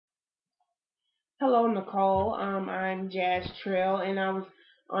Hello, Nicole. I'm Jazztrell, and I was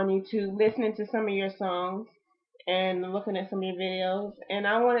on YouTube listening to some of your songs and looking at some of your videos, and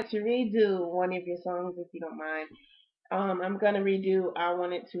I wanted to redo one of your songs if you don't mind. I'm gonna redo "I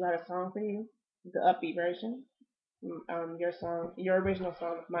Wanted to Write a Song for You," the upbeat version. Your song, your original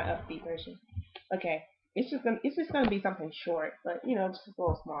song, my upbeat version. Okay, it's just gonna be something short, but just a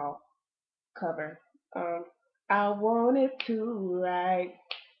little small cover. Um, I wanted to write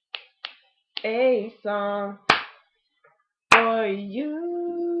a song for you.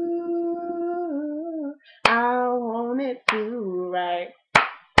 I wanted to write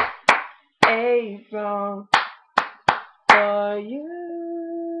a song for you.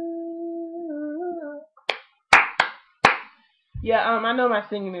 Yeah, I know my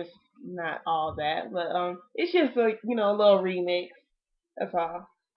singing is not all that, but it's just like a little remix. That's all.